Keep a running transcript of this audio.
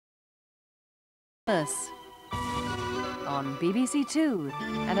Christmas on BBC Two,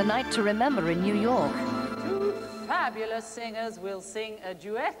 and A Night to Remember in New York. Two fabulous singers will sing a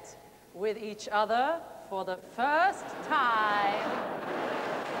duet with each other for the first time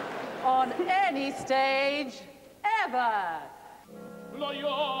on any stage ever.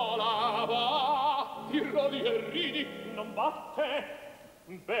 Loyola va, ti rodi e ridi, non batte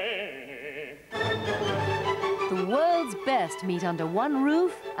bene. The world's best meet under one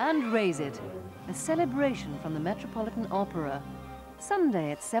roof and raise it. A celebration from the Metropolitan Opera.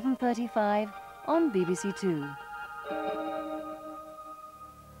 Sunday at 7:35 on BBC Two.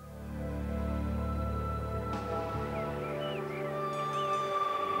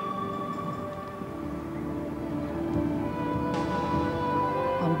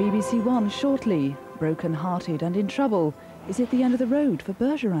 On BBC One shortly, broken-hearted and in trouble, is it the end of the road for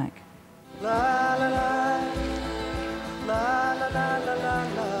Bergerac? La la la, la la la la la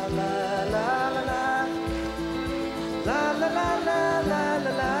la la la la la, la la la la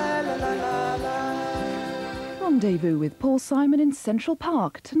la la la la. Rendezvous with Paul Simon in Central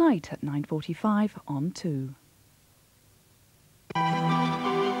Park tonight at 9:45 on Two.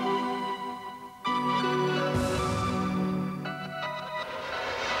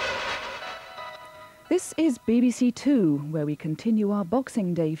 This is BBC Two, where we continue our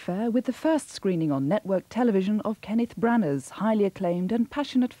Boxing Day fare with the first screening on network television of Kenneth Branagh's highly acclaimed and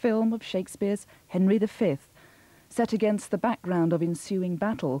passionate film of Shakespeare's Henry V. Set against the background of ensuing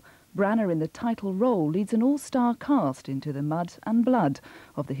battle, Branagh in the title role leads an all-star cast into the mud and blood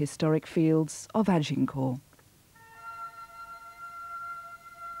of the historic fields of Agincourt.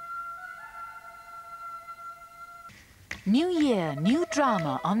 New Year, new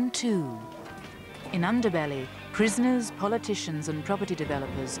drama on Two. In Underbelly, prisoners, politicians and property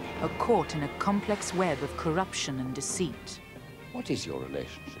developers are caught in a complex web of corruption and deceit. What is your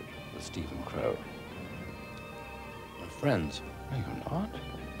relationship with Stephen Crowe? We're friends. No, you're not.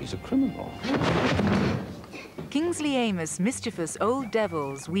 He's a criminal. Kingsley Amos' mischievous old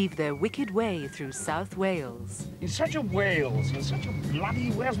devils weave their wicked way through South Wales. In such a Wales, in such a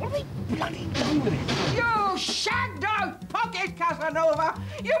bloody Wales, what have they bloody done with it? You shagged-out pocket Casanova!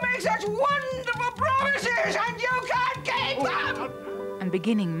 You make such wonderful promises and you can't keep them! And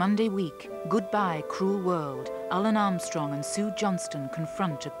beginning Monday week, Goodbye Cruel World, Alan Armstrong and Sue Johnston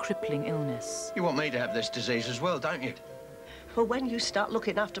confront a crippling illness. You want me to have this disease as well, don't you? Well, when you start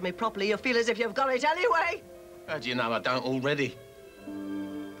looking after me properly, you'll feel as if you've got it anyway. How do you know I don't already?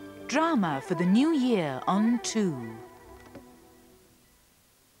 Drama for the new year on Two.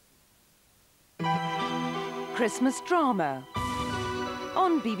 Christmas drama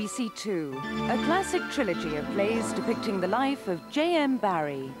on BBC Two. A classic trilogy of plays depicting the life of J.M.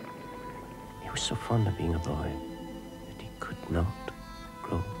 Barrie. He was so fond of being a boy that he could not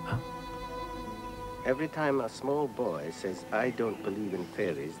grow up. Every time a small boy says, "I don't believe in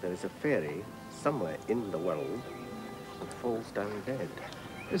fairies," there is a fairy somewhere in the world that falls down dead.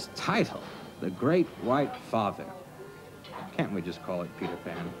 This title, The Great White Father. Can't we just call it Peter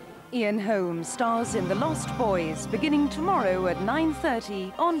Pan? Ian Holmes stars in The Lost Boys, beginning tomorrow at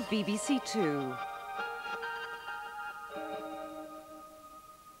 9:30 on BBC Two.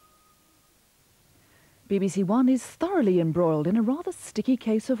 BBC One is thoroughly embroiled in a rather sticky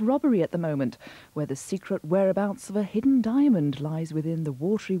case of robbery at the moment, where the secret whereabouts of a hidden diamond lies within the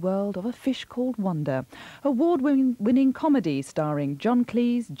watery world of A Fish Called Wanda. Award-winning comedy starring John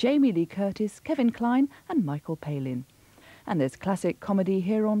Cleese, Jamie Lee Curtis, Kevin Kline and Michael Palin. And there's classic comedy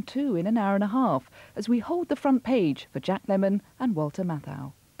here on Two in an hour and a half, as we hold the front page for Jack Lemmon and Walter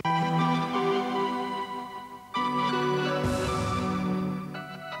Matthau.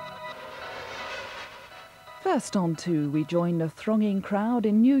 First on Two, we join a thronging crowd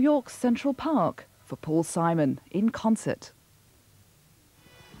in New York's Central Park for Paul Simon in concert.